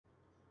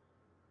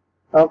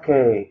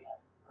Okay,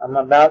 I'm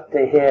about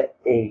to hit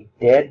a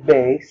dead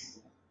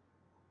base.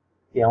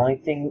 The only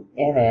thing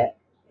in it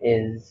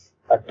is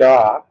a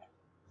dock,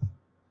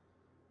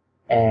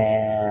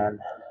 and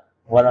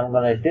what I'm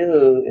going to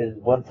do is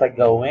once I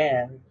go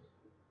in,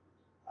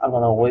 I'm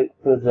going to wait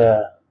for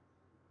the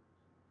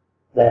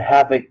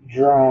Havoc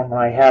drone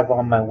I have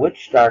on my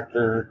Witch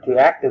Doctor to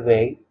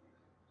activate,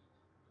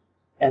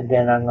 and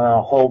then I'm going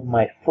to hold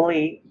my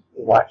fleet,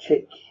 watch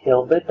it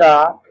kill the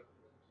dock,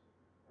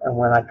 and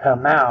when I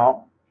come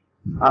out,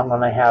 I'm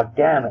going to have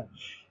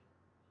damage.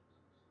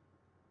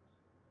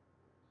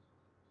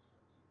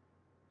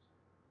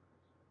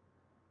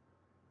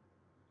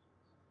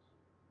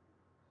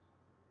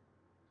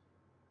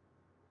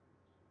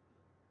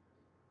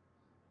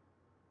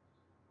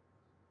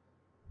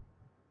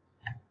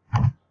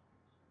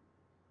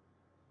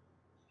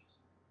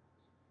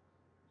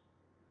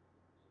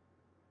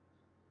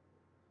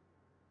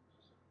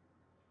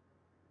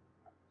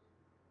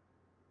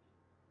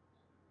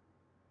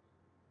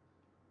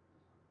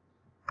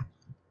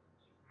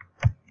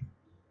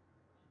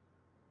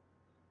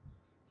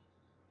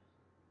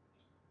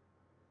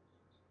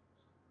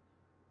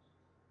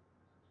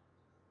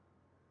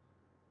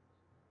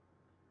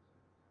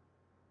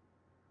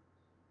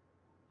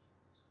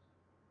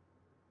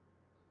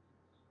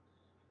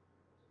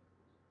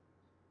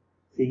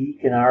 See, you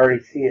can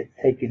already see it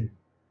taking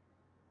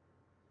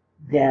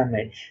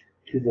damage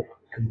to the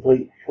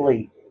complete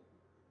fleet.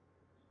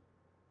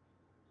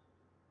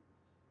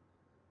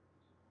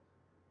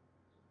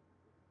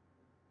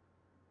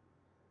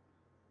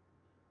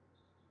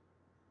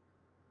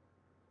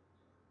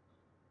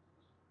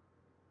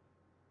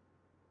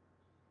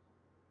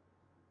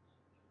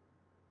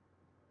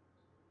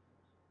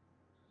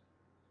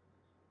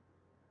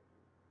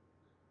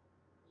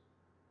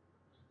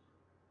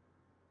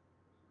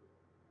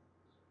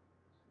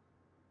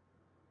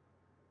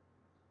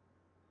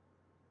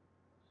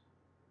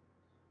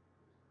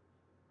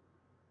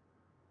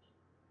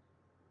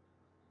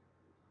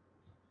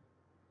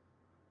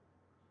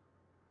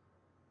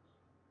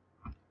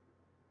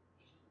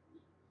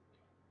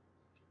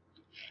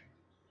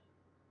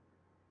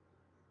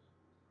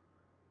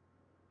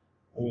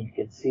 And you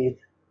can see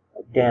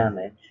the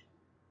damage.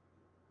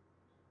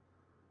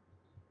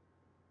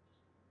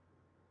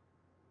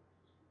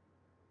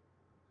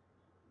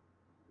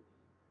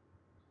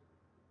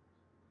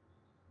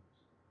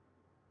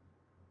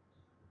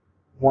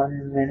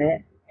 One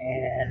minute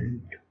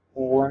and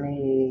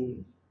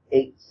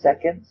 28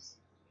 seconds.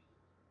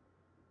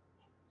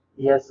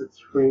 Yes, it's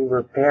free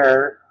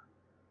repair,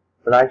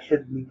 but I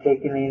shouldn't be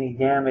taking any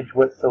damage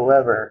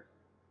whatsoever.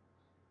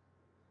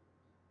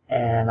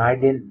 And I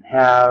didn't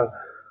have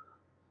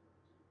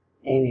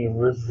any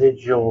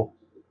residual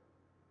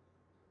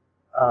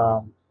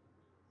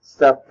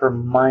stuff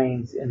from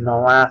mines in the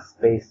last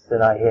base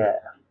that I hit.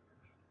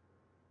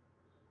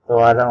 So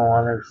I don't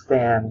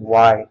understand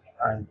why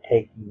I'm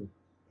taking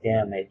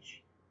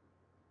damage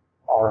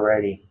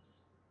already.